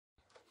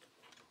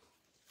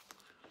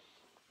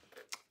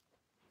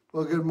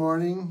Well, good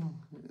morning.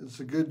 It's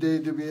a good day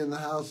to be in the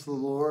house of the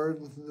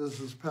Lord. This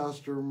is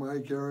Pastor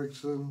Mike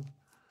Erickson,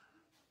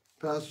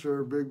 pastor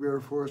of Big Bear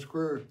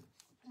Foursquare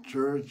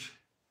Church.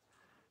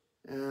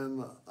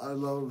 And I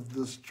love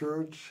this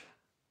church,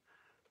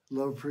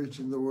 love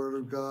preaching the Word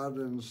of God,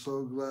 and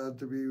so glad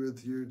to be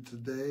with you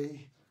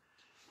today.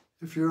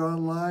 If you're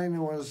online, I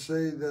want to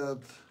say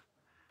that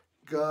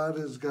God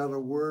has got a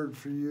word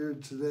for you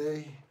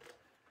today.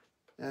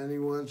 And he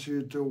wants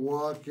you to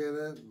walk in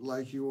it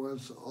like he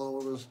wants all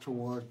of us to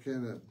walk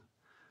in it.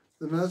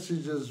 The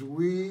message is,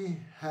 we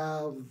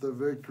have the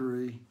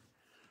victory,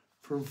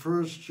 from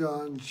 1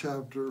 John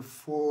chapter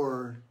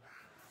 4,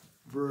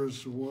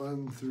 verse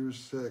 1 through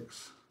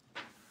 6.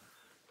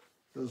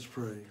 Let's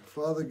pray.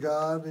 Father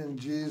God, in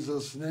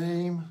Jesus'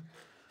 name,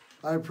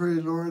 I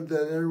pray, Lord,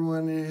 that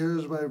everyone who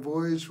hears my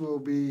voice will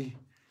be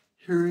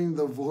hearing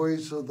the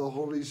voice of the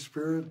Holy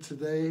Spirit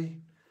today.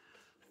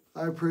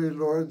 I pray,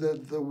 Lord,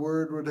 that the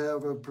word would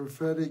have a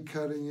prophetic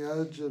cutting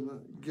edge and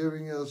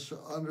giving us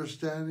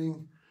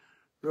understanding,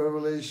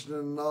 revelation,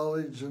 and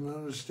knowledge and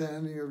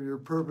understanding of your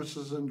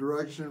purposes and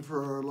direction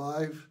for our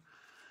life.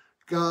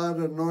 God,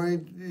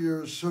 anoint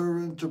your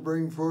servant to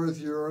bring forth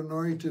your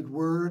anointed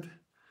word.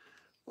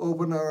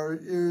 Open our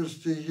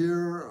ears to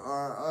hear,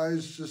 our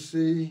eyes to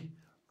see,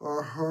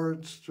 our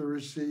hearts to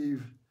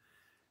receive.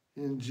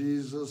 In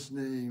Jesus'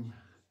 name,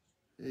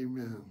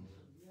 amen.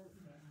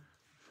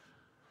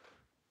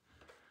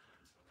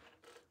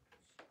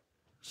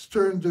 Let's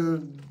turn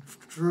to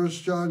 1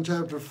 John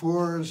chapter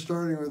 4 and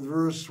starting with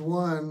verse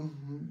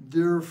 1.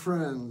 Dear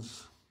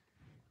friends,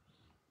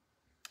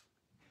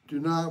 do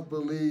not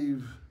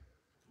believe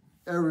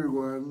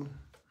everyone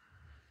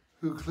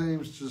who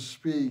claims to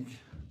speak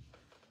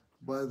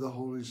by the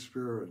Holy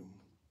Spirit.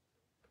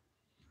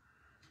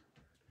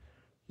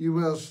 You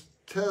must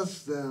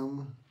test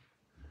them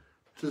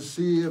to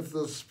see if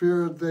the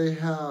spirit they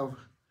have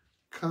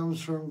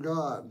comes from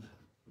God.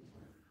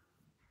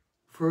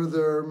 For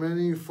there are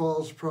many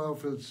false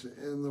prophets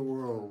in the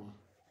world.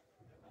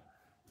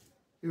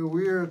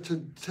 We are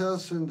to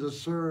test and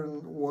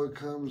discern what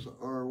comes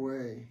our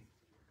way.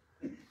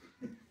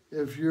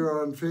 If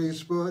you're on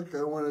Facebook,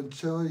 I want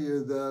to tell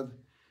you that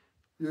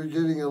you're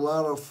getting a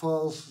lot of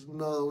false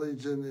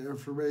knowledge and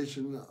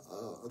information,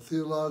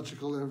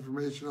 theological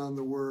information on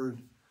the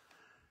Word.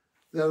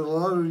 That a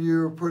lot of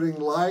you are putting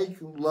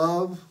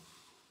love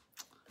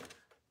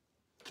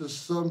to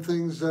some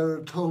things that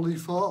are totally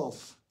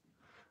false.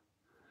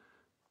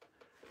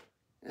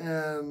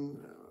 And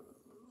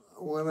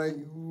when I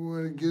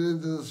get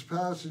into this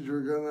passage,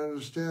 we're going to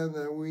understand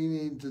that we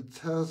need to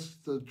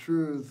test the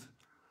truth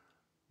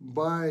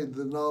by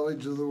the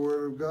knowledge of the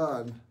Word of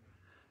God.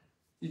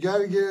 You got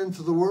to get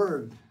into the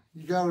Word.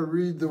 You got to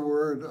read the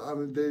Word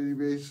on a daily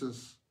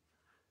basis.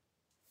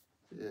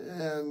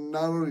 And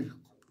not only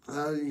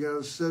that, you got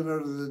to sit under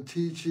the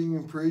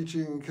teaching,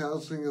 preaching, and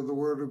counseling of the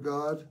Word of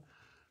God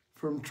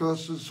from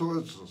trusted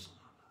sources.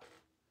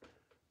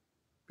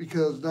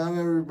 Because not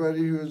everybody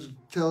who is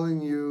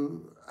telling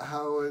you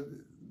how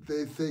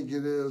they think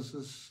it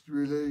is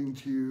relating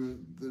to you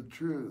the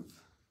truth.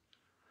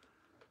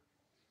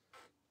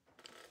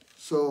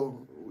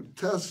 So,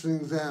 test and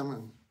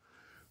examine.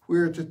 We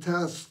are to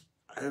test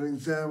and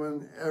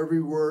examine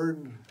every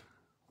word,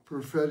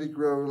 prophetic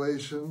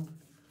revelation,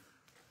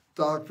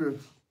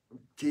 doctrine,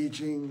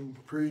 teaching,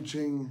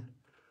 preaching,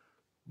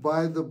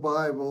 by the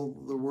Bible,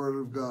 the Word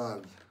of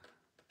God.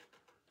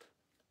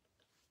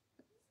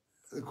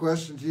 The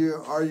question to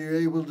you, are you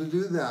able to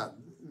do that?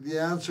 The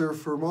answer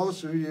for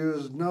most of you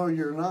is no,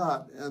 you're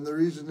not. And the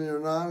reason you're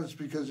not is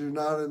because you're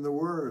not in the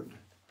Word.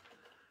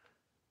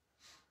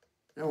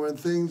 And when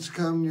things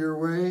come your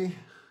way,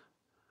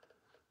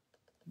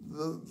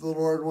 the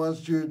Lord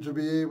wants you to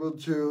be able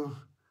to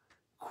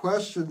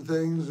question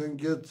things and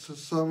get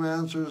some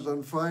answers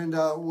and find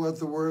out what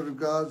the Word of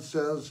God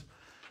says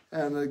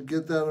and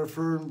get that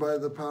affirmed by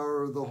the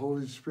power of the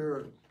Holy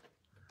Spirit.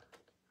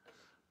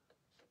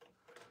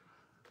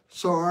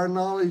 So our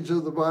knowledge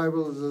of the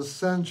Bible is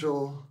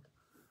essential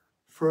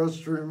for us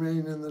to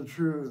remain in the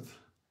truth.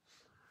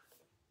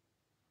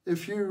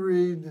 If you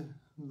read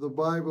the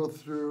Bible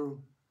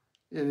through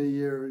in a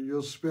year,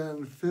 you'll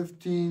spend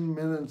 15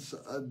 minutes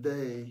a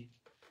day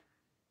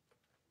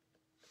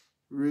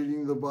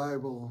reading the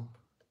Bible,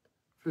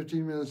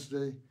 15 minutes a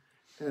day.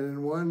 And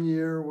in 1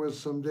 year, with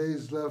some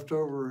days left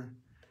over,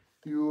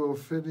 you will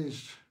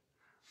finish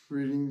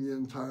reading the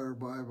entire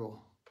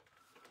Bible.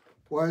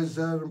 Why is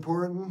that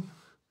important?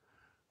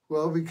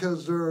 Well,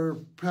 because there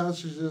are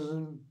passages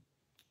in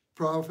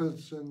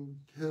prophets and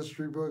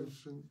history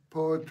books and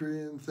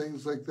poetry and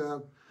things like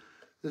that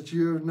that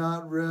you have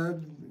not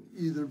read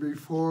either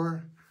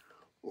before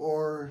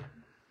or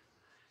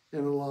in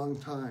a long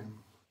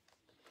time.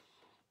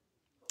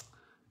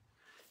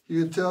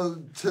 You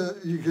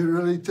can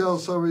really tell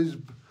somebody's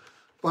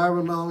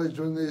Bible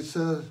knowledge when they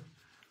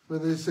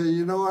say,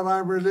 you know what,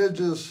 I'm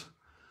religious.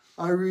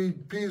 I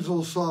read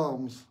Peasel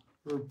Psalms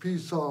or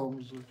Peace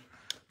Psalms.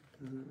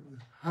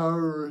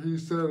 However he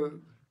said it.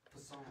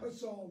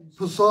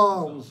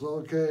 Psalms,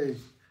 okay.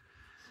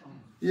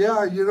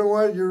 Yeah, you know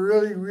what? You're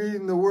really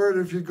reading the Word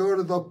if you go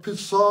to the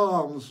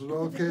Psalms,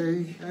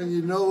 okay? And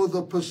you know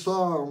the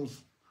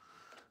Psalms.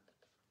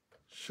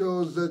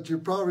 Shows that you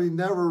probably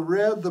never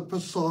read the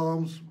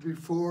Psalms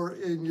before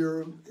in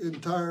your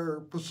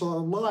entire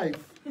Psalm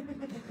life.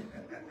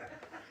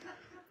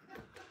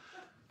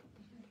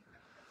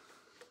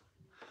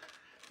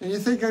 And you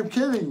think I'm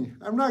kidding.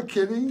 I'm not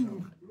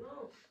kidding.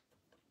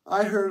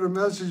 I heard a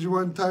message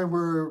one time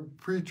where a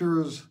preacher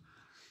was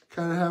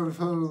kind of having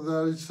fun with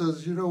that. He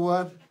says, you know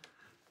what?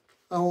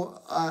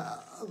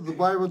 The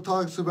Bible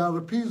talks about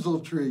a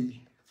peasel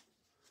tree.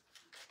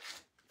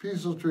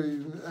 Peasel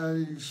tree.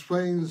 And he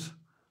explains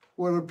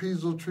what a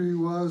peasel tree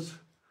was.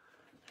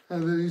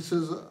 And then he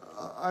says,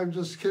 I'm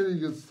just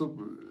kidding. It's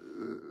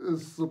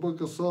the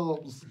book of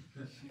Psalms.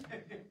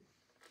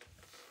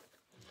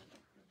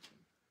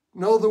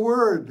 Know the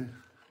Word.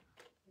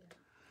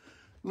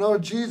 No,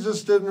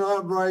 Jesus did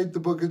not write the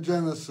book of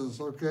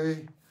Genesis,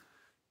 okay?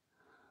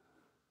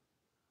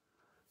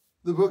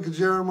 The book of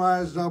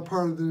Jeremiah is not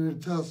part of the New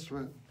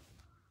Testament.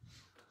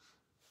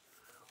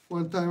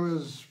 One time I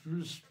was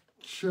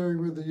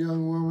sharing with a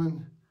young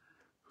woman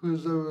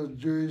who's of a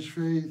Jewish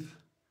faith,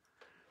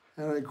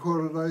 and I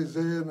quoted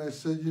Isaiah, and I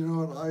said, you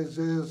know what,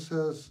 Isaiah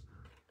says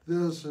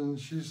this, and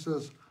she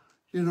says,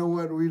 you know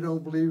what, we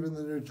don't believe in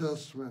the New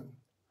Testament.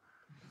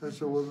 I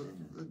said, well,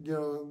 you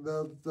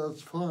know,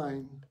 that's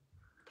fine,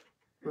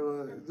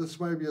 but this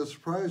might be a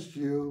surprise to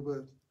you,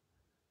 but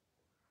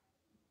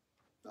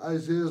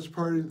Isaiah is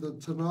part of the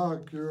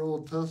Tanakh, your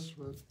Old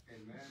Testament.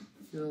 Amen.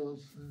 You know,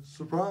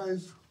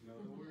 surprise. Know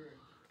the word.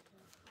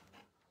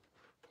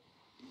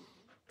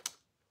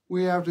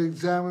 We have to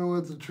examine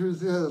what the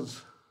truth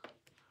is.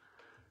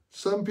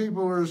 Some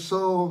people are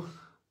so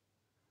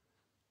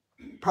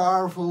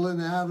powerful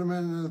and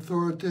adamant and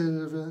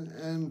authoritative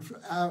and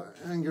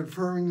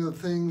confirming the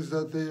things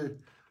that they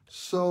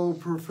so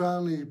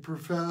profoundly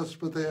profess,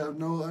 but they have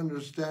no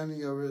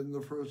understanding of it in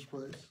the first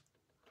place.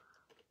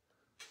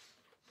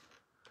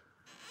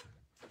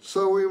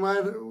 So we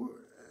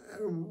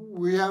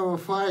have a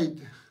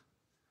fight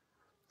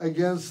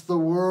against the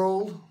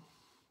world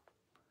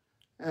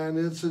and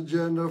its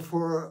agenda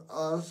for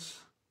us.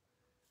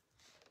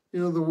 You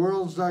know, the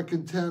world's not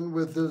content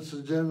with its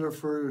agenda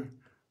for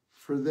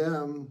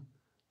them.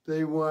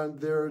 They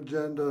want their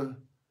agenda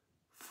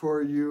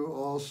for you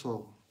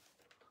also.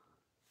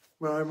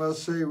 But I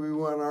must say, we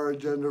want our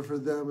agenda for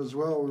them as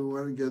well. We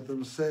want to get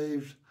them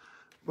saved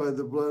by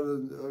the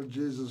blood of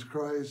Jesus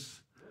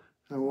Christ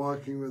and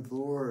walking with the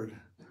Lord.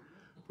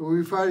 But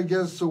we fight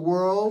against the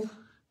world,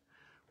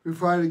 we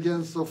fight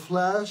against the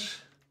flesh,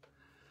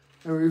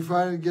 and we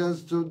fight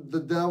against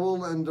the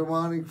devil and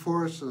demonic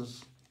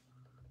forces.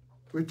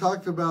 We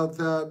talked about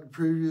that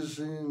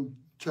previously in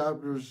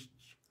chapters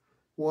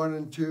 1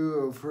 and 2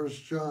 of 1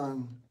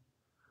 John.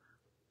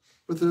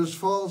 But there's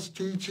false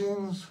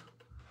teachings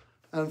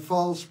and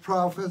false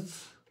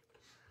prophets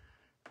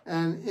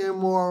and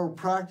immoral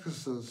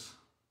practices.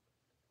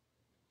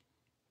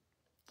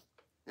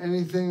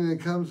 Anything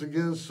that comes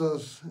against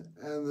us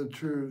and the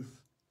truth.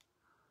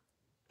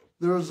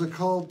 There was a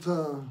cult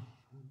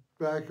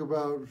back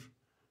about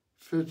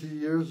 50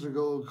 years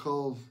ago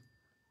called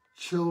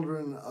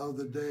Children of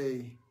the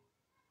Day.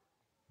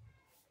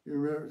 Do you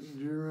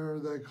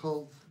remember that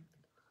cult?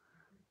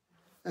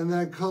 And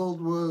that cult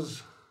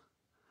was,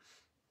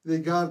 they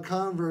got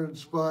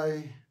converts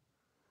by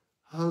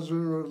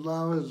husband would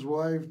allow his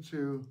wife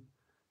to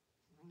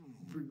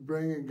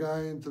bring a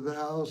guy into the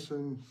house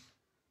and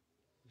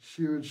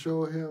she would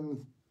show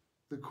him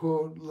the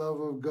quote,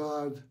 love of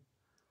God,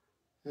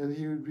 and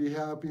he would be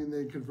happy and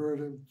they'd convert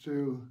him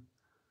to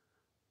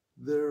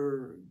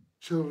their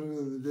Children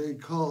of the Day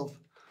cult,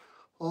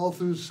 all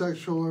through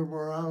sexual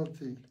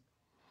immorality.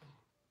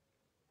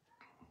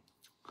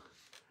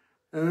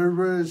 And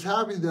everybody's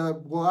happy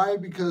that. Why?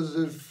 Because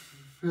it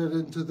fit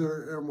into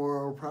their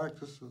immoral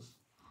practices.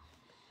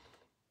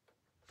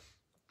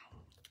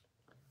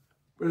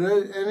 But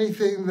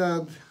anything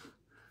that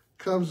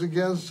comes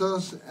against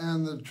us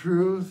and the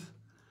truth,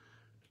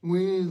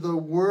 we need the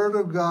Word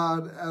of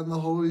God and the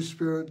Holy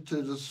Spirit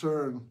to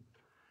discern.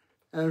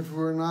 And if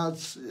you're not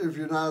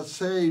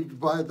saved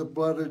by the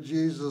blood of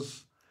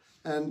Jesus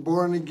and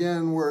born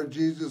again where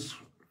Jesus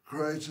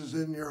Christ is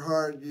in your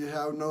heart, you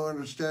have no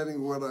understanding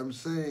of what I'm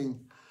saying.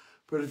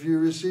 But if you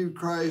receive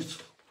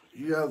Christ,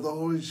 you have the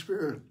Holy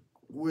Spirit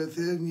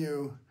within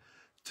you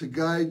to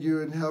guide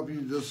you and help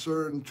you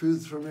discern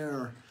truth from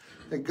error.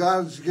 And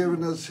God's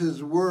given us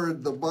His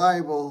Word, the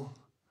Bible,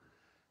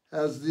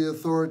 as the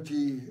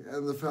authority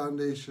and the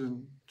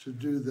foundation to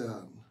do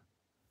that.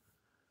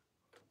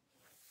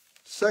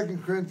 2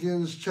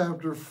 Corinthians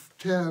chapter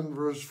 10,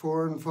 verse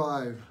 4 and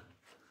 5.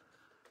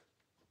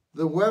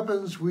 The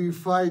weapons we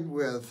fight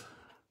with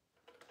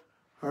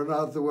are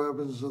not the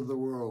weapons of the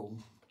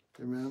world.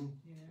 Amen?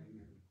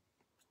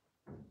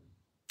 Yeah.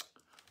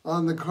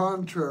 On the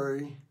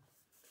contrary,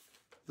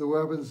 the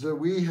weapons that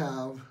we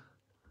have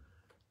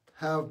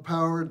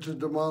power to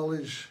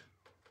demolish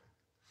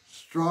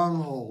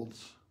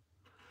strongholds.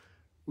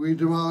 We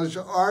demolish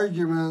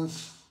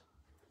arguments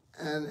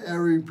and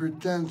every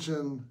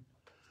pretension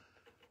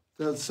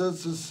that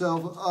sets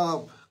itself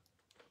up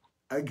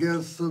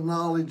against the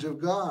knowledge of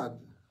God.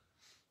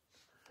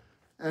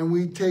 And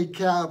we take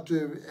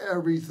captive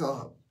every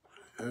thought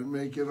and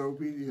make it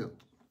obedient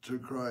to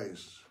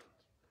Christ.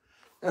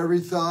 Every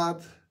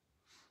thought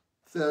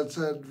that's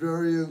at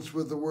variance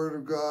with the Word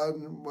of God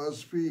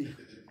must be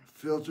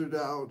filtered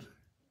out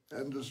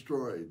and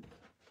destroyed.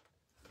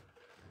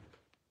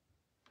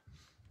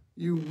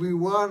 We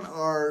want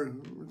our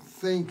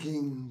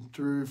thinking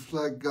to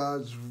reflect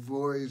God's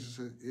voice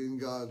in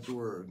God's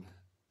Word.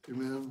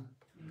 Amen?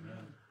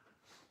 Amen.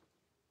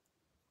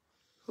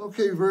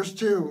 Okay, verse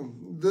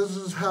 2. This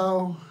is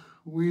how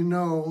we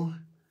know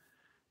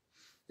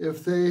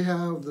if they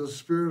have the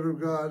Spirit of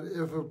God.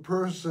 If a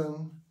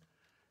person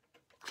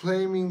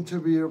claiming to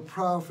be a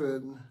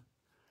prophet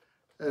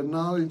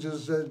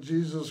acknowledges that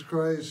Jesus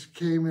Christ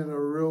came in a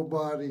real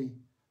body,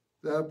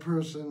 that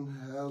person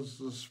has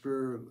the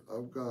Spirit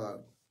of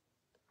God.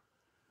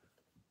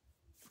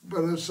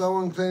 But if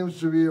someone claims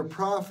to be a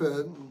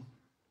prophet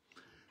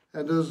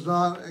and does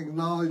not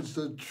acknowledge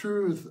the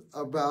truth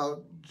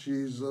about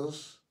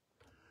Jesus,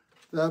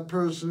 that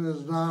person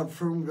is not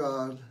from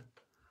God.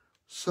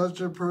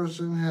 Such a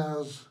person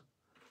has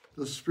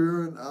the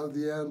spirit of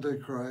the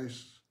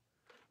Antichrist,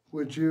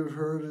 which you've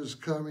heard is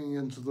coming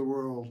into the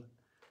world,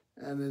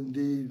 and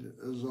indeed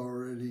is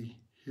already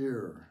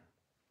here.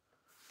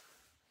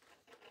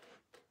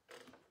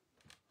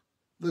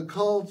 The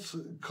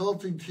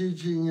cultic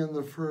teaching in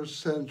the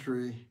first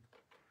century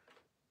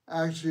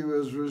actually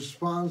was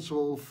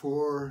responsible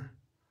for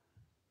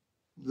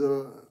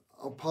the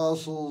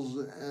apostles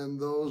and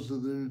those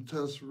of the New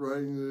Testament,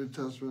 writing the New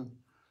Testament,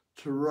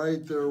 to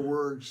write their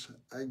works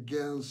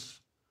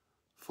against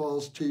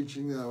false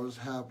teaching that was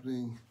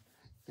happening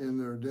in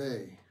their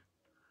day.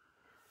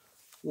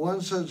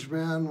 One such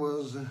man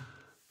was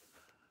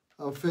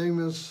a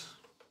famous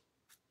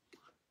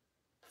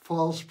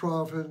false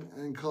prophet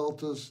and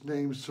cultist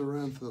named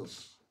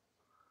Cerinthus.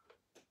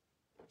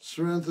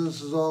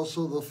 Cerinthus is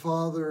also the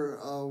father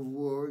of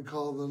what we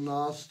call the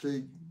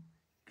Gnostic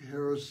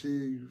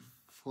heresy,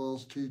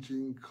 false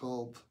teaching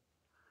cult,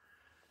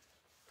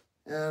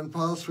 and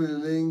possibly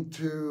linked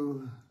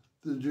to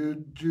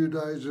the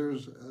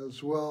Judaizers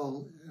as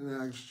well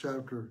in Acts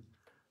chapter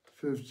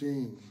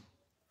 15.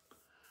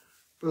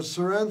 But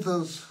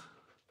Cerinthus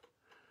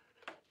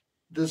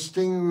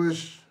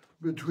distinguished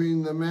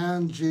between the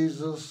man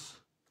Jesus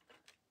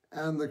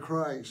and the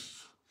Christ.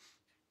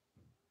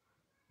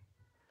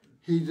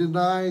 He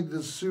denied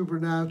the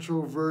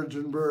supernatural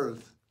virgin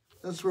birth.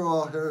 That's where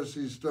all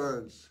heresy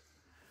starts.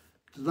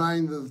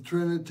 Denying the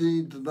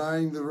Trinity,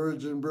 denying the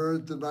virgin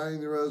birth,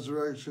 denying the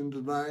resurrection,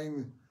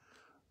 denying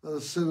the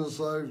sinless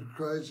life of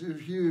Christ.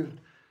 If you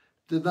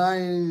deny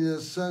any of the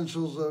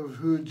essentials of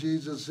who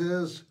Jesus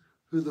is,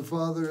 who the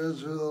Father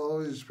is, who the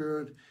Holy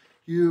Spirit,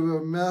 you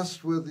have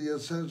messed with the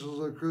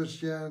essentials of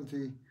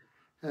Christianity,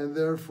 and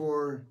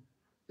therefore,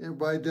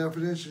 by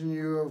definition,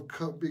 you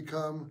have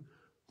become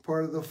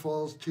part of the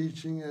false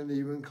teaching and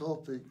even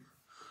cultic.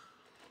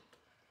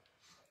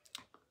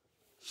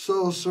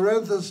 So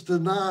Cerinthus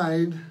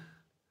denied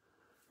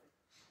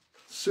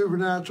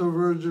supernatural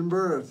virgin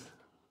birth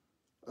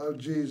of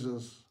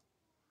Jesus.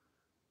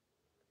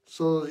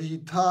 So he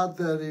taught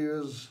that he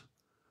was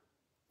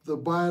the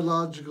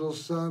biological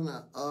son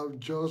of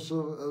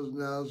Joseph of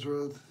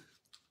Nazareth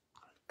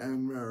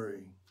and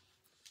Mary,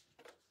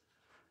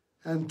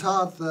 and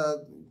taught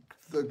that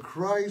the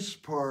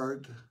Christ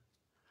part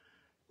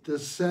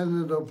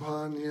descended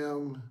upon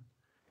him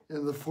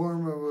in the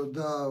form of a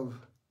dove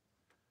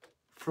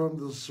from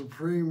the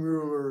supreme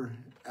ruler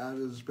at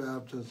his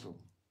baptism.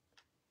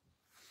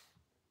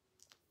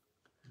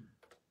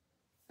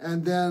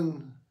 And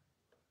then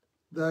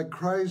that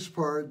Christ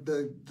part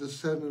that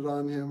descended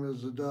on him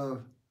as a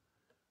dove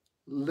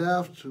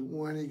left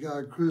when he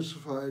got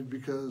crucified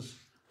because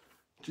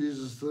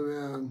Jesus the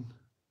man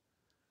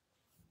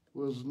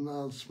was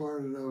not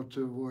smart enough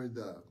to avoid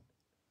that.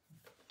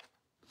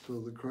 So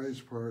the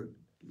Christ part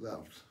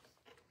left.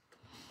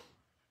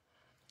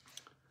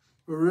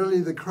 But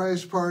really the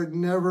Christ part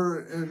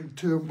never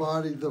to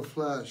embody the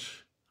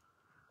flesh.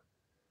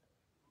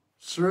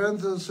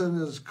 Cerinthus and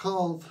his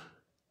cult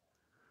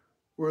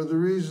were the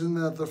reason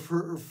that the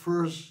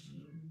first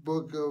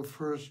book of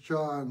 1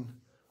 John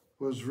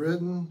was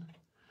written,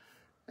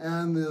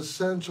 and the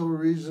essential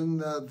reason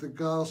that the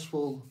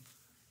Gospel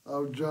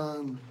of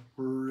John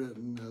were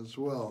written as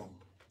well.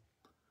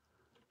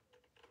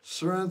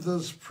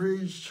 Cerinthus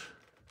preached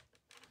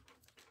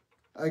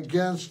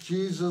against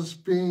Jesus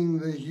being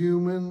the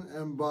human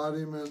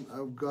embodiment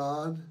of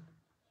God,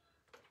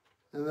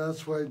 and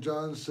that's why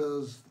John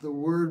says, the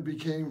Word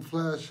became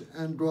flesh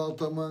and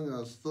dwelt among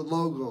us, the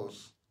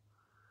Logos.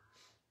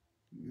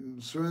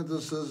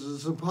 Cerinthus says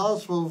it's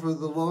impossible for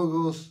the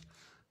Logos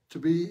to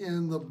be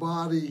in the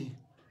body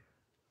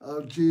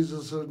of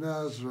Jesus of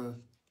Nazareth.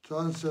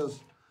 John says,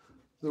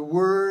 the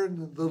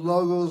Word, the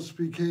Logos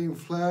became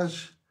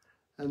flesh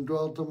and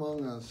dwelt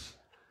among us.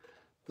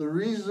 The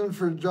reason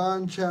for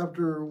John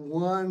chapter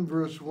 1,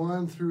 verse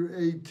 1 through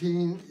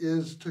 18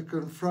 is to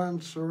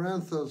confront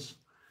Cerinthus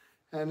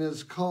and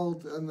his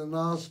cult and the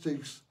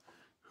Gnostics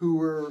who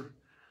were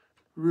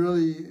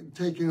really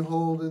taking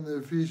hold in the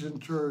Ephesian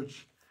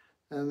church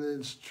and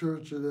its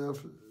church at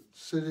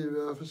city of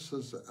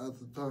Ephesus at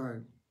the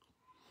time.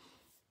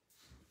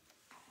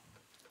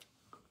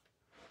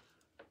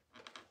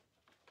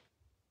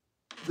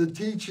 The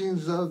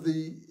teachings of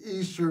the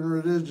Eastern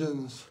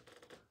religions,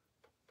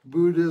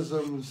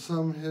 Buddhism,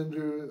 some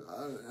Hindu,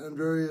 and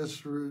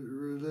various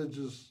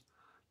religious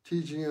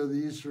teaching of the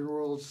Eastern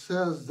world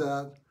says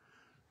that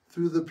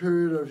through the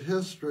period of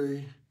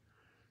history,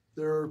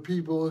 there are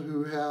people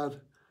who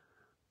had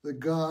the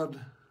God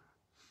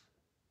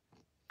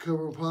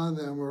come upon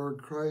them or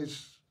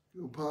Christ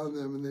upon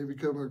them, and they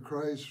become a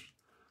Christ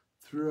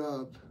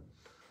throughout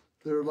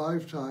their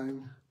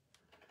lifetime.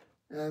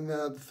 And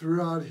that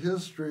throughout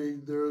history,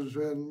 there's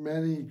been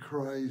many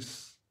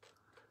Christs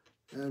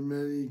and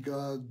many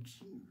God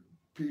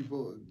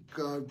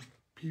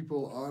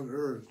people on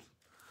earth.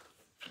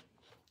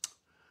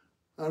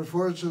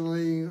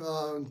 Unfortunately,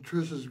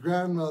 Trish's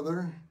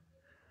grandmother,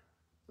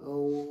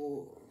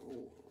 one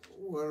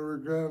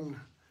of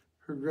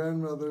her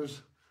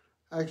grandmothers,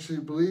 actually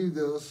believed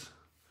this.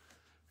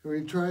 And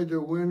we tried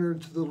to win her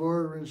to the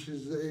Lord when she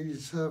was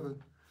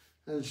 87.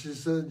 And she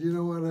said, you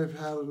know what, I've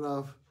had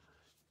enough.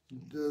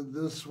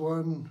 This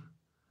one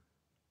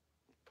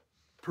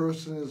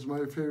person is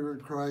my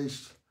favorite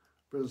Christ,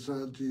 but it's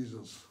not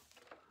Jesus.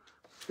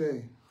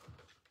 Okay.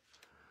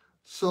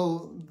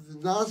 So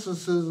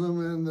Gnosticism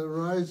and the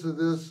rise of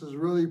this is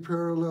really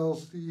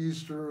parallels the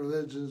Eastern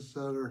religions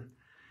that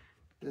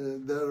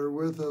are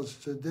with us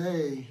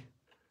today.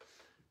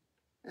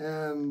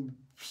 And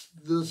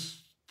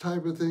this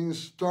type of thing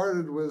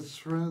started with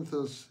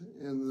Cerinthus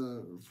in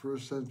the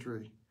 1st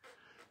century.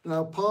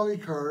 Now,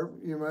 Polycarp,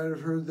 you might have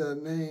heard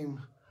that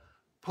name.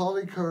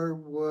 Polycarp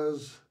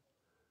was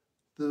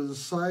the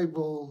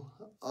disciple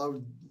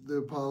of the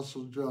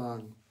Apostle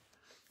John.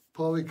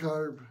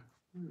 Polycarp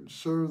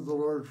served the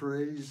Lord for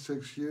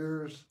 86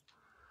 years.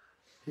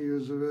 He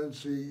was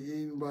eventually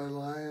eaten by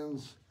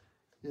lions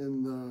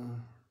in the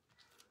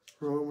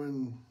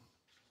Roman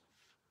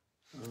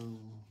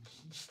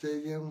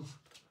stadiums.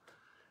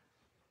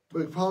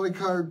 But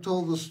Polycarp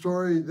told the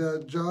story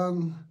that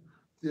John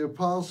the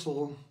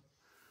Apostle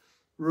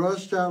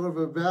rushed out of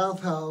a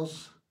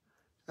bathhouse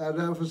at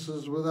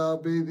Ephesus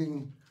without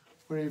bathing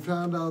when he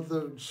found out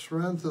that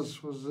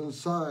Cerinthus was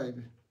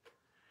inside,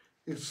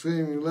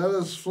 exclaiming, "Let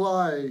us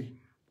fly,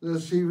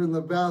 lest even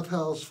the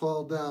bathhouse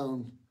fall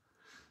down,"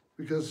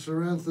 because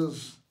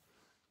Cerinthus,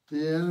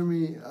 the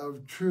enemy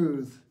of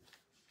truth,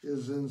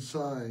 is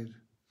inside.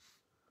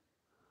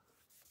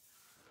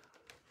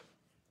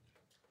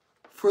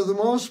 For the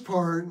most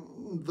part,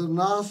 the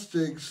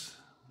Gnostics,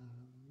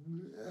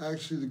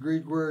 actually the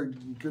Greek word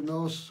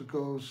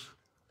gnostikos,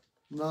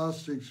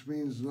 Gnostics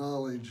means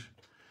knowledge.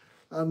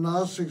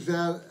 Gnostics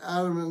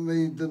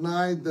adamantly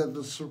denied that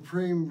the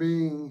Supreme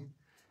Being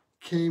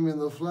came in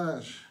the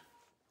flesh,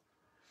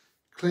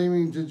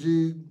 claiming to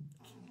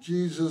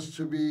Jesus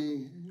to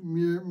be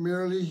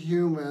merely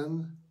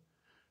human,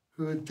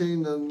 who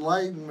attained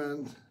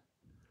enlightenment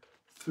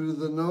through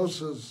the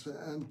gnosis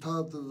and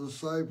taught the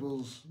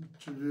disciples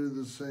to do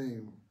the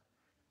same.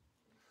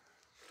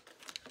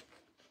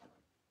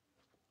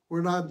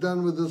 We're not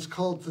done with this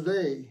cult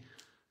today.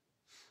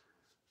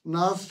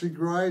 Gnostic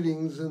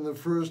writings in the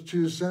first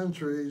 2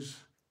 centuries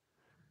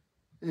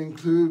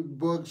include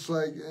books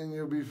like, and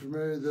you'll be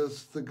familiar with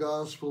this, the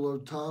Gospel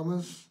of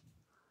Thomas,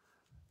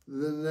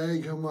 the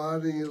Nag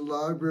Hammadi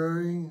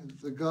Library,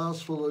 the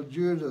Gospel of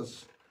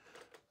Judas.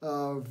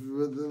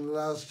 Within the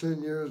last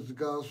 10 years, the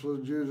Gospel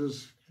of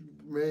Judas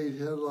made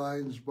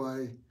headlines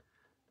by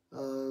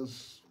the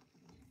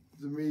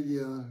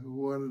media who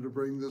wanted to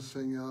bring this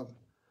thing up,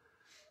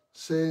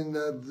 saying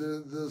that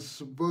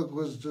this book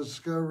was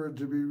discovered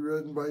to be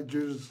written by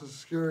Judas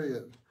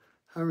Iscariot.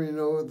 How many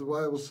know what the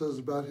Bible says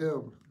about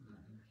him?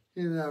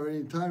 He didn't have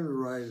any time to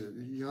write it.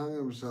 He hung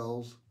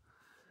himself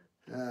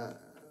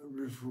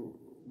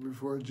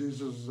before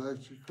Jesus was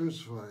actually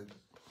crucified.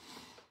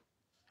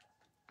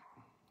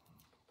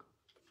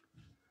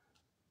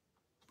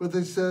 But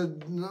they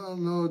said,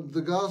 no,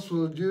 the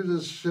Gospel of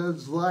Judas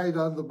sheds light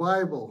on the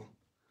Bible.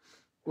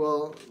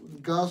 Well, the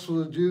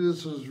Gospel of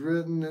Judas was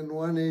written in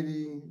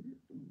 180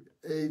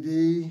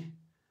 AD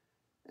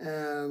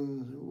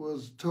and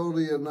was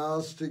totally a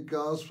Gnostic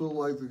gospel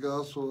like the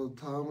Gospel of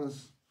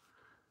Thomas,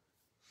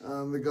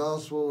 the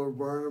Gospel of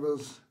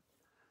Barnabas.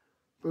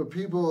 But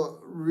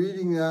people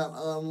reading that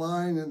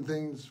online and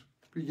things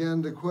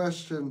began to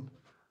question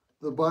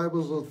the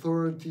Bible's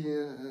authority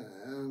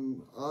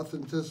and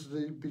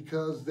authenticity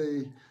because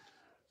they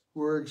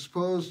were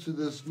exposed to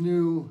this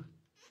new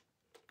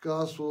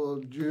Gospel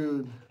of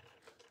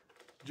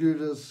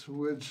Judas,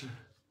 which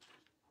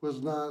was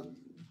not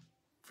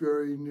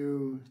very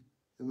new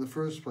in the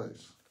first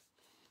place.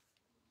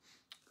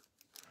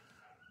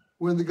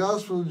 When the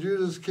Gospel of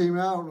Judas came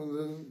out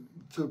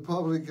to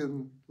public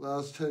in the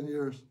last 10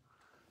 years,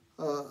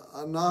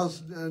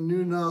 a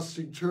new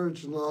Gnostic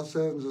church in Los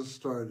Angeles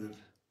started.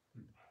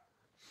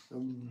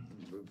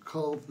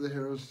 Cult, the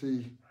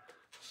heresy,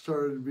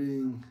 started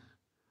being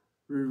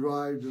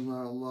revived in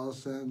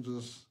Los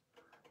Angeles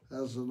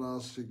as a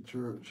Gnostic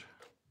church.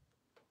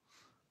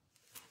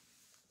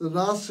 The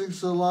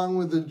Gnostics, along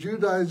with the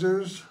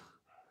Judaizers,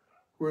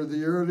 were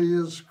the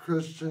earliest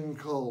Christian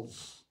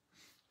cults.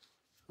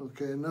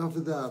 Okay, enough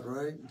of that,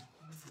 right?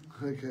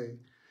 Okay,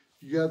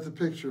 you got the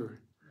picture.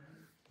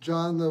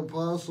 John the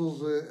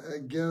Apostle's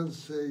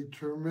against a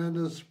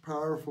tremendous,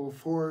 powerful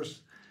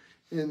force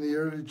in the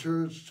early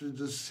church to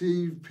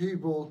deceive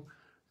people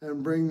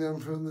and bring them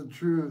from the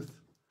truth.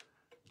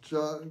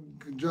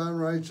 John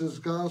writes his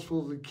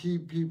gospel to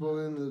keep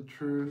people in the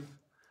truth,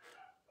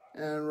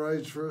 and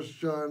writes 1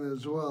 John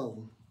as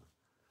well.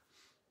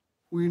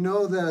 We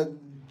know that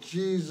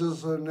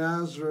Jesus of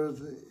Nazareth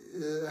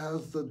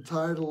has the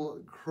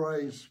title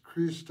Christ,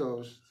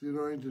 Christos, the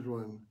Anointed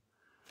One.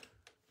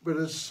 But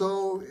it's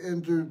so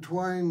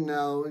intertwined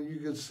now, you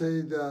could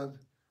say that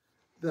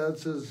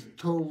that's his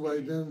total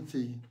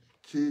identity,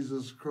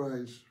 Jesus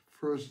Christ,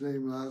 first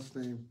name, last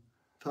name,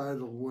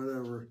 title,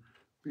 whatever,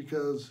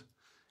 because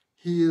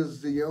he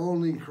is the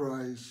only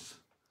Christ,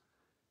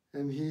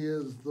 and he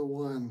is the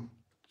one,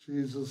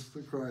 Jesus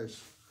the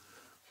Christ.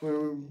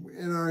 When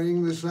in our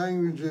English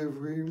language, if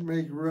we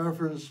make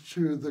reference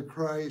to the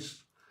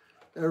Christ,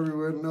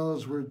 everyone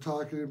knows we're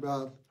talking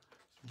about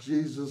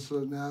Jesus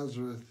of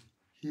Nazareth.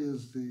 He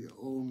is the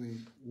only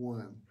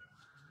one.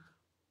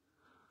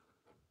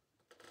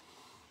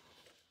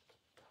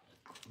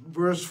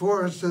 Verse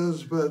 4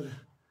 says, "But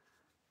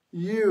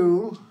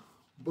you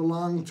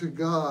belong to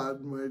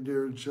God, my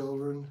dear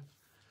children,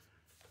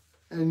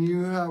 and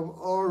you have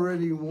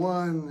already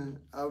won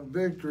a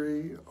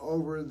victory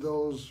over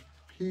those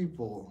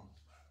people."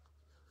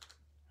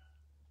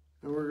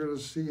 And we're going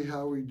to see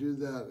how we do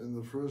that in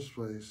the first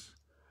place.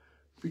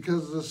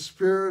 Because the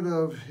spirit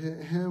of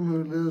him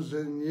who lives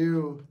in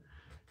you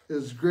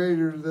is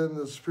greater than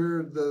the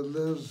spirit that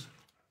lives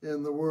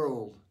in the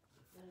world.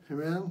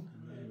 Amen?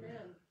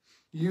 Amen.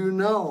 You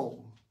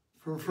know,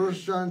 from 1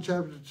 John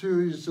chapter 2,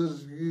 he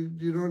says,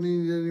 you don't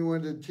need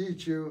anyone to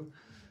teach you,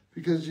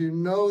 because you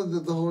know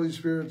that the Holy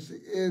Spirit's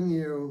in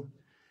you,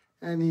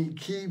 and he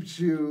keeps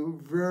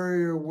you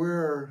very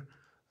aware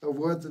of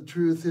what the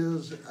truth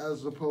is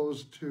as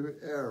opposed to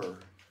error.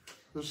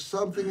 There's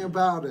something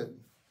about it.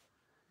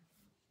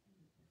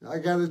 I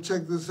got to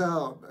check this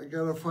out. I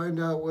got to find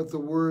out what the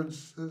Word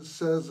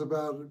says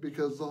about it,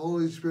 because the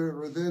Holy Spirit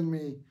within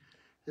me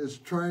is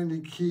trying to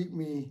keep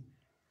me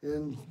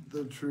in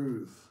the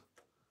truth.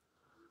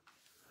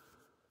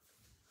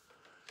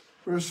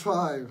 Verse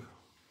 5.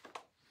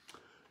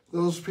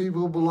 Those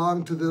people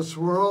belong to this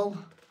world,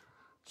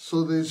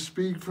 so they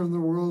speak from the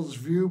world's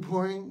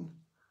viewpoint,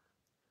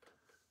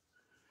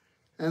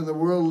 and the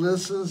world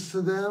listens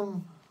to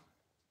them.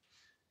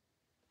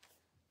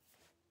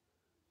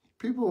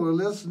 People will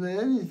listen to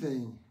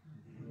anything.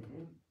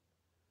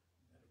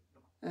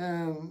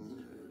 And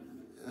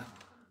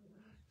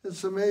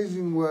it's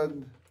amazing what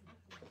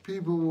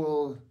people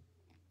will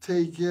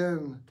take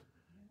in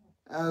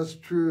as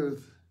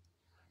truth.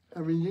 I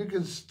mean, you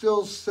can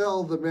still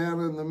sell the man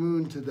on the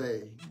moon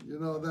today. You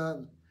know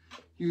that?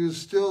 You can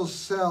still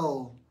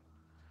sell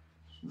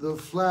the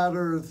flat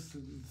earth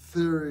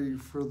theory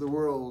for the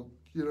world.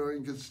 You know,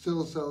 you can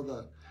still sell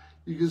that.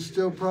 You can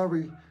still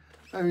probably...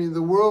 I mean,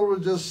 the world will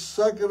just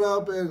suck it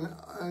up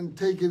and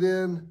take it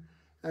in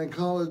and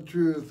call it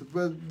truth.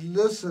 But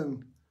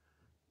listen,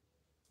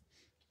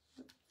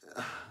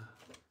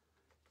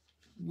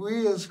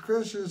 we as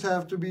Christians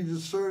have to be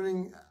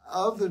discerning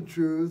of the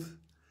truth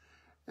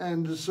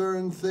and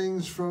discern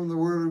things from the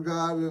Word of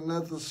God, and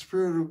let the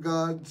Spirit of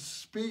God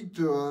speak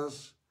to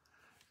us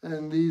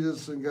and lead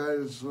us and guide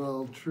us in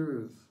all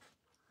truth.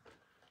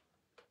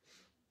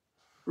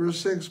 Verse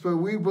 6, "But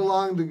we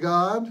belong to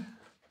God,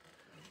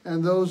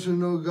 and those who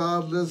know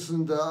God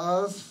listen to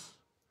us.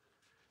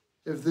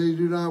 If they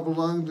do not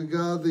belong to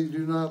God, they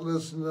do not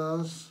listen to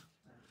us.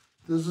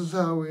 This is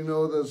how we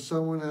know that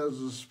someone has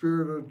the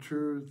spirit of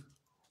truth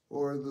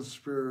or the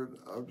spirit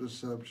of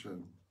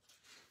deception."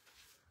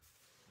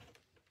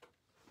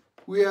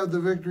 We have the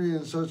victory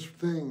in such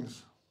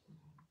things.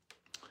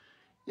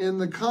 In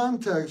the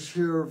context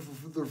here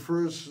of the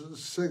first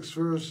 6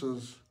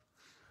 verses,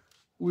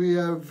 we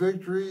have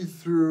victory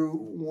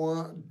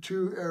through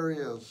 2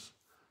 areas.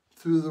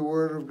 Through the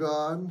Word of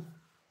God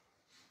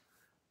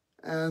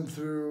and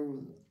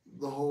through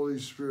the Holy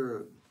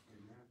Spirit.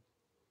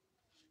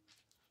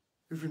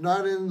 If you're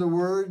not in the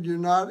Word, you're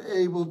not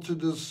able to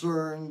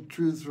discern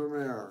truth from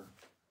error.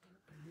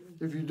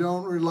 If you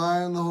don't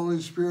rely on the Holy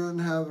Spirit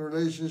and have a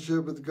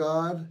relationship with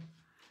God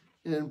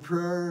in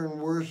prayer and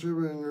worship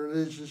and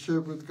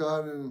relationship with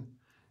God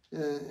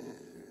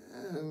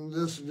and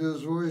listen to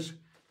His voice,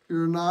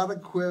 you're not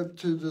equipped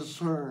to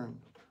discern.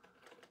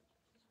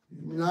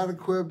 Not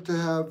equipped to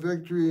have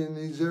victory in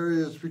these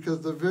areas,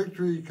 because the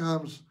victory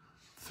comes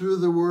through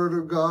the Word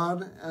of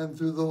God and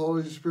through the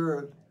Holy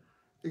Spirit.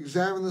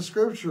 Examine the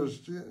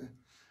Scriptures.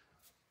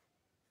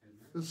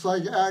 It's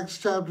like Acts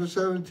chapter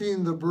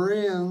 17. The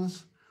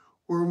Bereans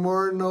were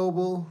more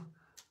noble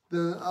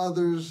than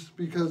others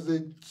because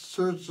they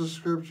searched the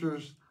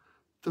scriptures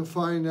to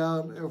find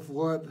out if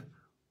what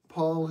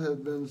Paul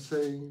had been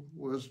saying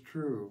was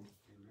true.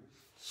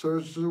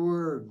 Search the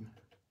word.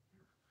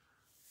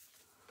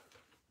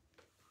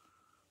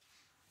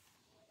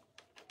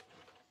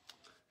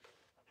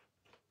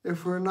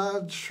 If we're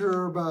not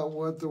sure about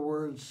what the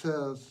word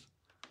says,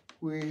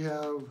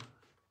 we'll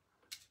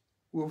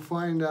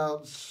find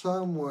out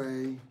some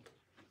way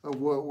of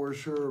what we're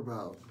sure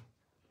about.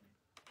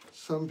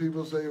 Some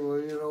people say, well,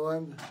 you know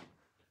what?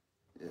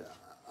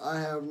 I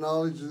have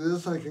knowledge of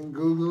this, I can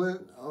Google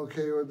it.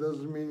 Okay, well, it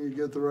doesn't mean you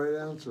get the right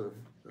answer,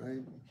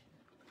 right?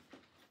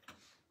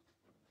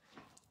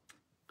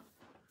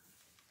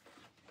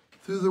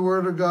 Through the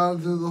Word of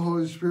God, through the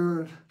Holy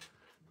Spirit,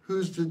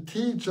 who's to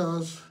teach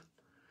us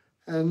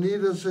and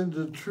lead us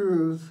into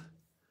truth,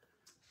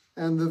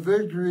 and the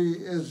victory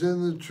is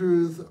in the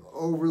truth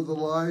over the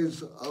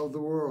lies of the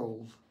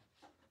world.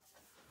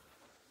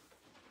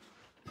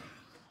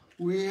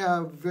 We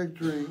have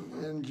victory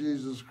in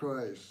Jesus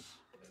Christ.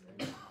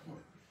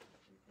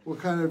 What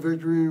kind of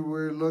victory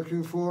we're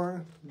looking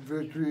for?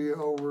 Victory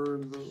over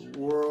the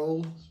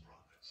world,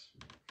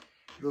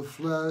 the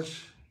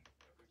flesh,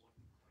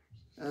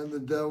 and the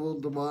devil,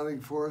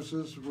 demonic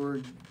forces.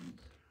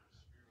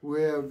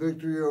 We have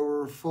victory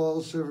over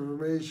false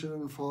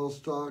information, false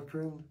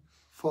doctrine,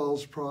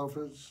 false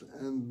prophets,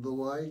 and the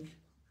like.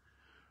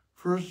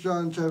 1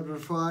 John chapter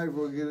 5,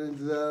 we'll get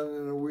into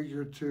that in a week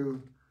or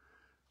two.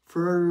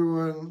 For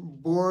everyone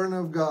born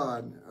of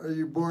God, are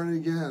you born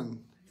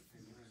again?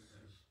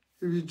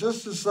 If you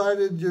just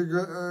decided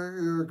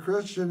you're a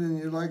Christian and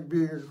you like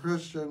being a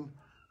Christian,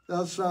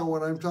 that's not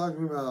what I'm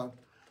talking about.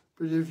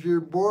 But if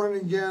you're born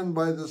again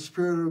by the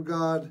Spirit of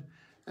God,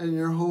 and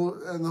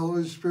the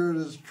Holy Spirit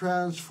has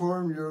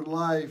transformed your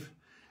life,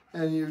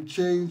 and you've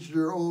changed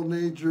your old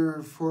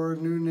nature for a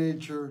new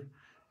nature,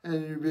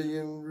 and you're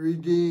being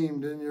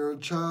redeemed, and you're a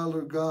child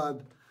of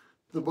God.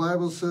 The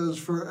Bible says,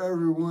 for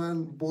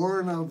everyone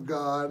born of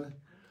God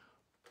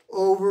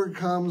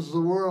overcomes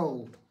the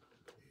world.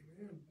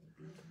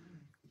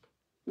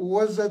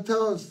 What does that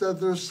tell us? That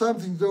there's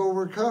something to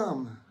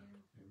overcome.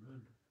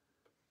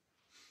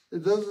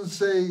 It doesn't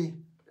say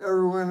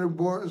everyone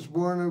who is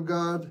born of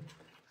God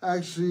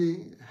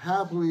actually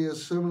happily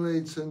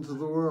assimilates into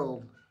the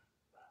world.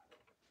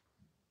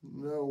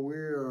 No,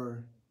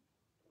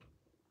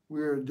 we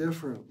are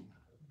different.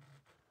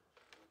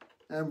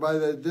 And by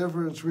that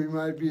difference, we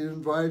might be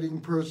inviting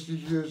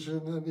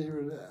persecution and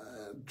even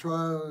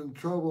trial and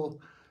trouble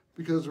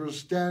because we're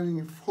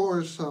standing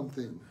for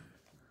something.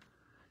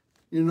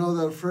 You know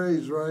that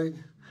phrase, right?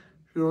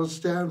 If you don't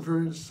stand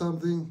for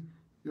something,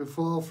 you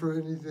fall for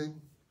anything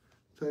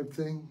type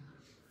thing.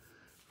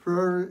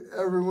 For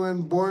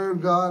everyone born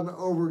of God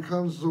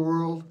overcomes the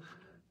world.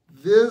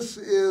 This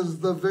is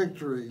the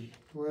victory.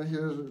 Want to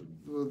hear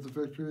what the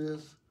victory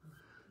is?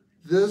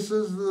 This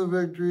is the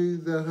victory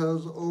that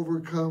has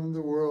overcome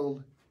the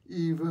world,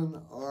 even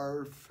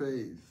our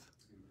faith.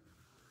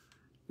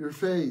 Your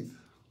faith.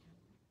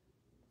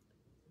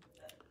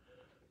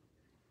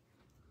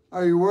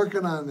 Are you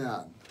working on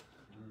that?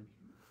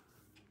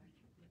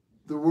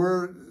 The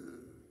word,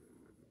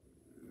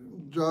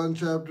 Romans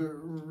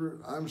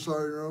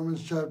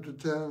chapter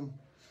 10,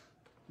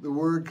 the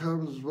word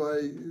comes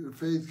by,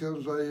 faith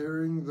comes by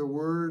hearing the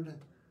word,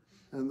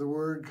 and the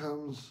word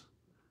comes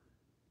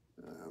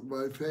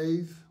by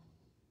faith.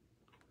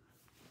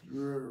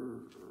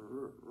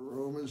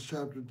 Romans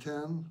chapter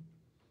 10.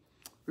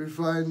 We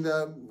find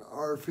that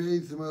our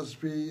faith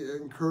must be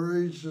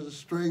encouraged and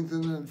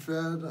strengthened and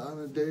fed on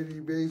a daily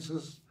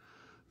basis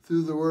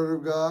through the Word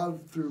of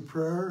God, through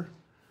prayer,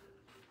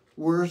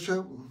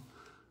 worship,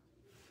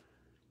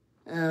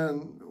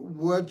 and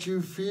what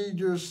you feed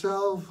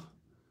yourself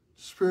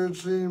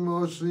spiritually,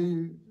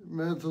 emotionally,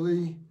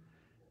 mentally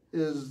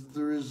is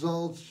the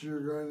results you're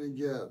going to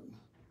get.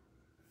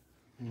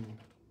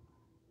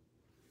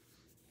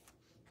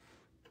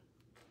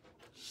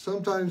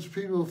 Sometimes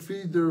people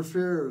feed their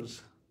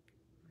fears,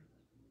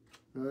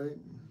 right?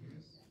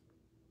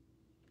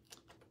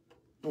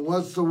 And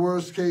what's the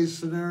worst case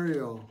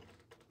scenario?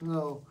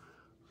 No,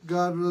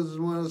 God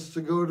doesn't want us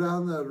to go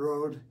down that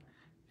road.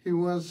 He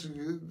wants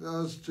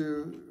us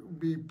to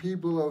be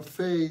people of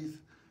faith,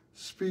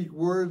 speak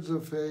words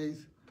of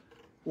faith,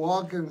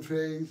 walk in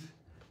faith,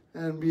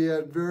 and be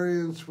at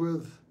variance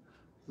with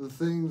the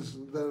things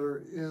that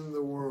are in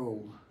the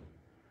world.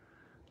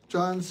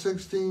 John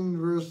 16,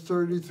 verse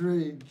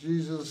 33,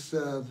 Jesus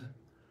said,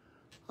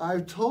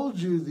 I've told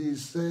you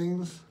these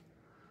things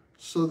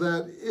so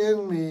that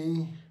in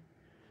me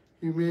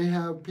you may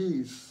have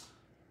peace.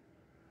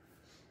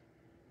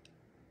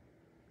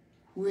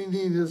 We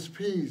need his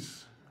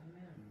peace,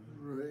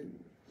 right?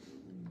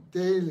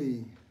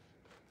 Daily,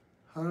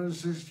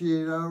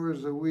 168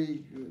 hours a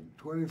week,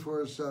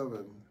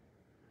 24/7.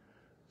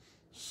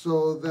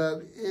 So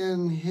that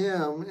in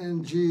him,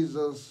 in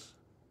Jesus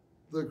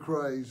the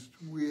Christ,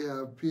 we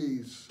have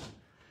peace.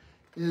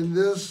 In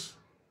this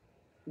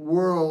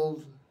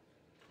world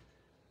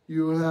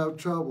you will have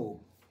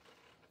trouble.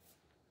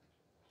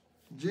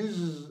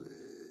 Jesus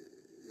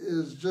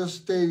is just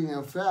stating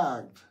a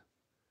fact.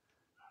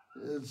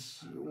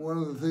 It's one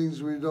of the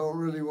things we don't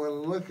really want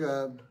to look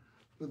at,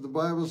 but the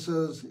Bible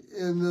says,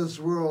 in this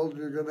world,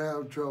 you're going to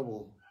have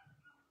trouble.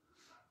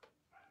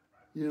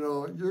 You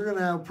know, you're going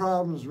to have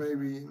problems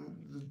maybe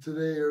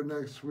today or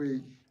next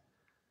week.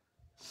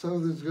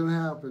 Something's going to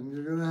happen.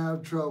 You're going to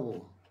have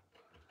trouble,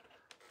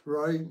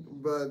 right?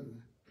 But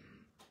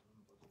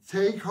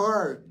take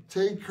heart,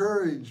 take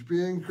courage,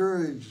 be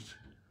encouraged.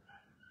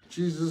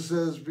 Jesus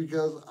says,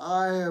 because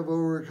I have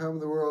overcome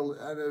the world,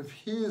 and if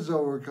he has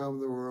overcome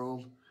the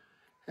world,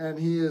 and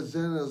he is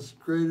in us,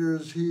 greater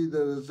is he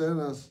that is in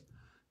us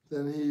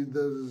than he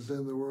that is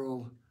in the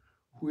world.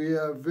 We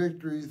have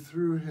victory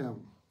through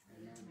him.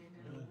 Amen.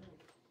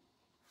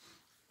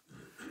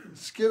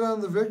 Let's get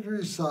on the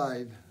victory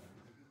side.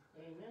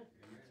 Amen.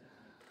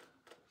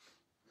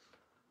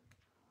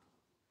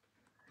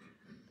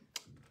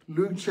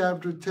 Luke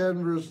chapter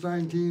 10, verse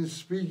 19,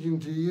 speaking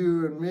to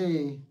you and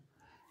me,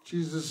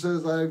 Jesus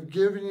says, I have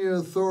given you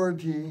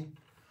authority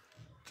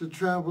to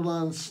trample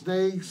on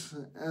snakes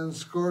and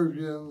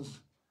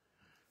scorpions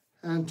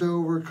and to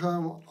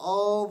overcome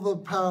all the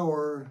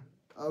power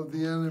of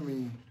the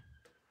enemy,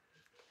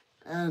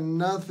 and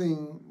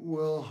nothing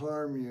will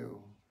harm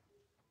you.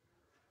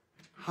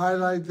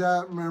 Highlight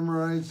that,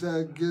 memorize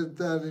that, get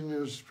that in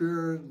your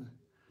spirit,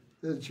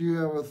 that you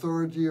have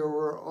authority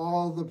over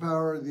all the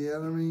power of the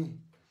enemy,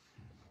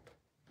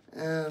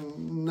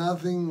 and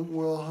nothing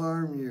will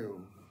harm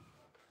you.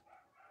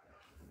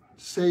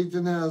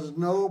 Satan has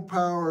no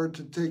power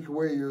to take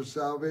away your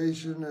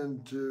salvation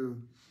and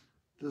to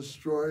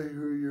destroy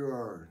who you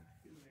are.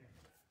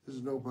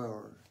 There's no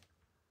power.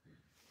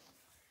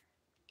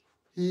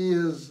 He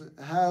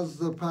has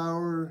the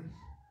power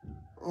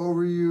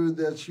over you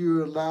that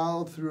you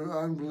allow through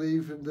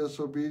unbelief and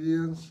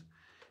disobedience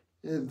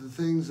in the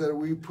things that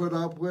we put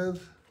up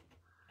with.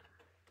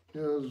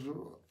 You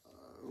know,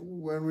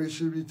 when we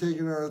should be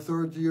taking our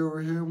authority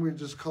over him, we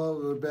just call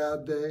it a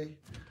bad day.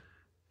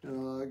 You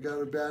know, I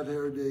got a bad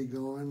hair day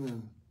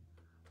going,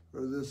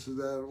 or this or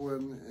that,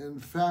 when in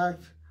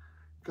fact,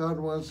 God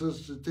wants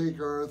us to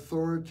take our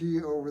authority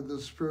over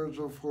the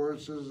spiritual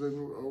forces of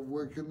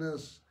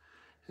wickedness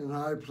in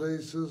high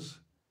places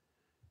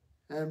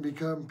and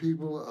become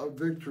people of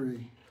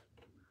victory.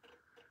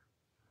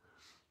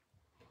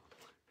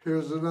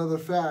 Here's another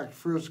fact,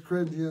 1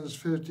 Corinthians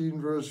 15,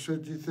 verse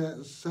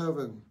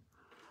 57.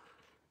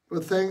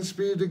 But thanks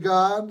be to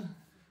God,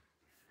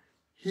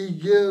 he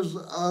gives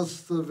us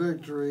the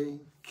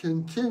victory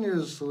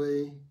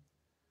continuously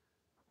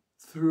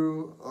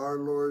through our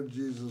Lord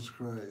Jesus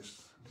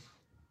Christ.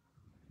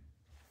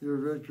 Your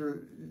victory,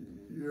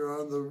 you're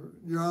on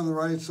the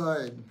right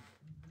side.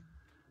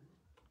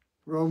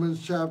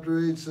 Romans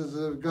chapter 8 says,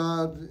 if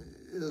God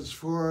is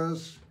for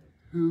us,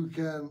 who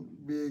can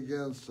be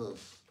against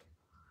us?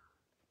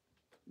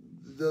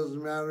 It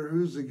doesn't matter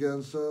who's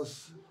against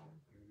us,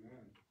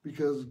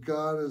 because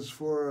God is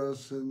for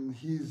us, and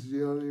he's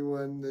the only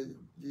one that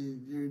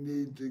you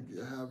need to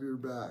have your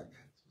back.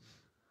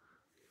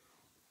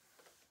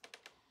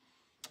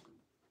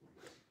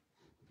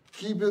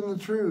 Keep in the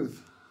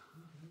truth.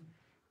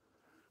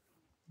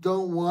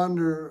 Don't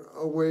wander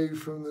away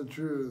from the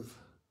truth.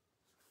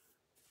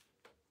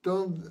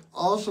 Don't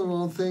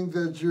think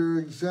that you're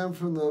exempt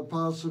from the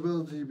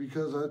possibility,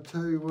 because I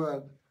tell you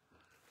what,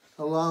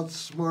 a lot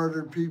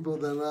smarter people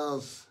than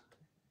us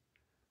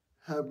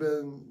have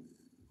been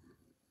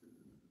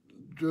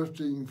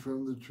drifting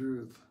from the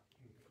truth.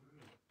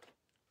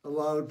 A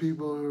lot of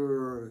people who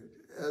are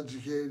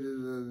educated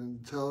and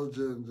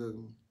intelligent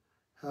and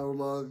have a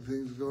lot of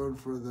things going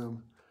for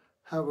them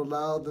have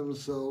allowed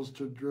themselves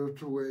to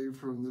drift away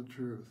from the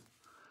truth.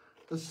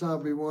 Let's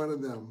not be one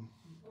of them.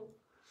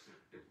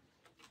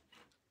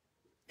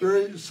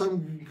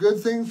 Some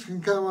good things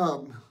can come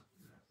up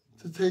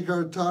to take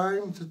our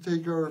time, to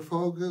take our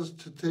focus,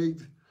 to take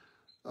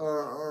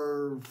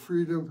our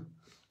freedom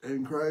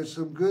in Christ.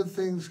 Some good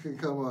things can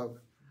come up,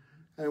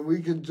 and we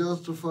can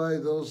justify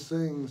those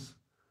things.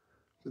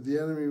 But the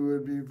enemy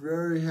would be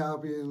very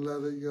happy in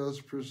letting us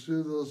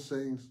pursue those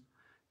things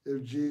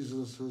if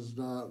Jesus is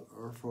not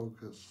our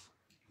focus.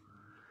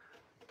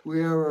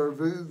 We have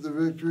the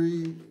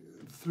victory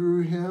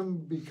through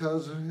him,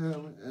 because of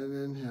him, and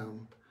in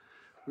him.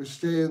 We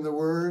stay in the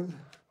Word.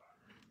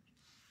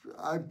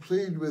 I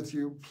plead with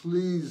you,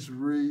 please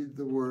read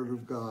the Word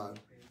of God.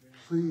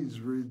 Please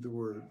read the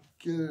Word.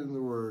 Get in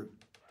the Word.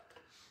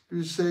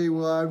 You say,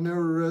 well, I've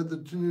never read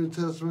the New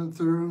Testament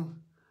through.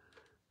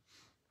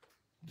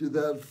 Do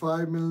that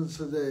 5 minutes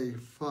a day.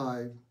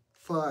 5,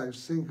 5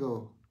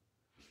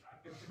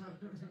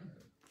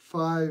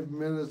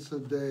 minutes a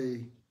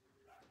day.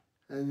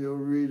 And you'll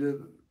read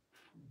it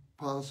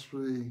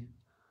possibly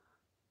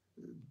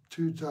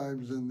 2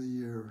 times in the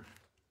year.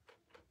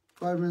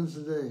 5 minutes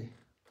a day.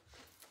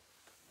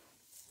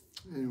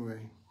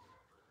 Anyway,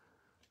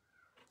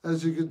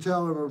 as you can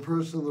tell, I'm a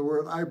person of the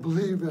Word. I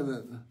believe in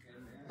it.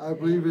 I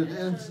believe it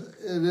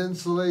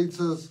insulates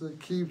us,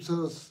 it keeps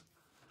us,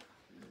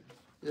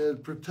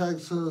 it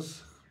protects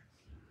us,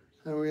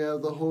 and we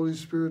have the Holy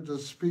Spirit to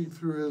speak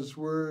through His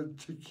Word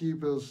to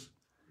keep us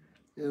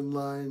in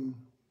line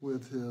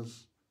with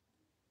His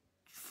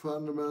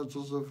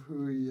fundamentals of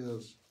who He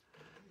is.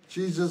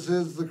 Jesus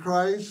is the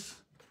Christ.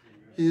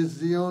 He is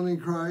the only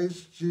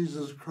Christ,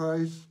 Jesus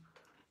Christ.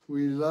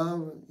 We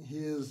love. He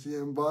is the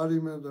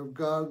embodiment of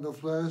God in the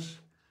flesh.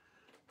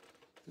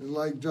 And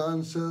like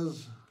John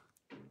says,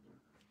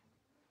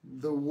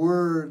 the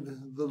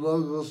Word, the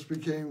Logos,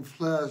 became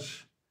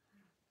flesh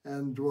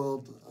and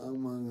dwelt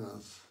among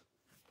us.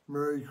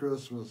 Merry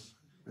Christmas.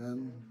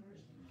 And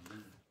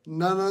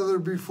none other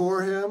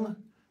before Him,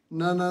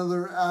 none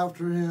other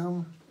after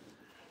Him.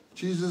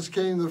 Jesus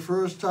came the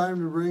first time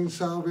to bring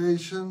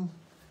salvation,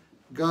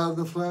 God in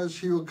the flesh.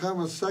 He will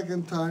come a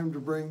second time to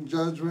bring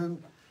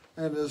judgment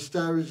and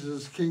establish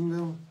His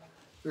kingdom.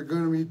 They're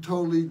going to be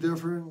totally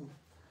different.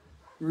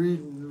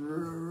 Read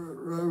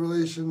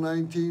Revelation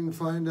 19,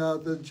 find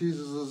out that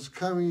Jesus is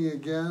coming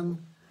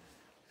again,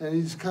 and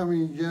He's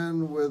coming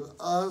again with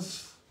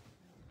us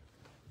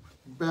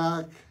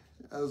back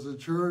as a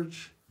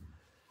church,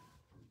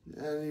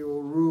 and He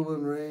will rule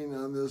and reign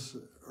on this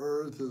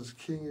earth as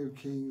King of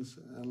Kings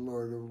and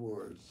Lord of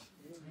Lords.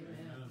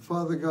 Amen.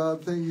 Father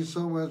God, thank You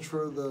so much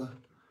for the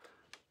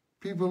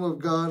people of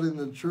God in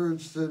the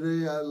church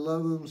today. I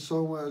love them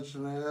so much,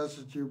 and I ask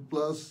that You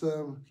bless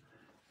them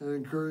and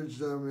encourage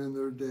them in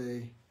their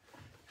day.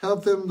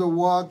 Help them to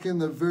walk in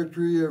the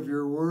victory of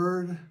Your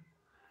Word.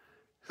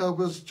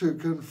 Help us to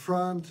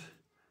confront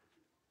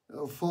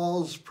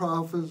false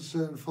prophets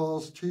and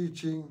false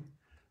teaching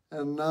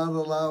and not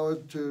allow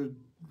it to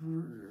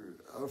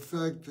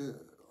affect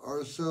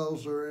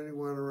ourselves or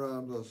anyone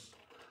around us.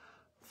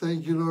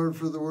 Thank You, Lord,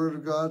 for the Word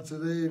of God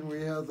today, and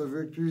we have the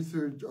victory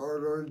through our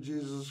Lord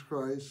Jesus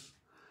Christ.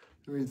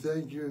 And we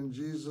thank You in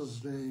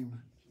Jesus'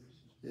 name.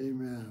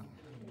 Amen.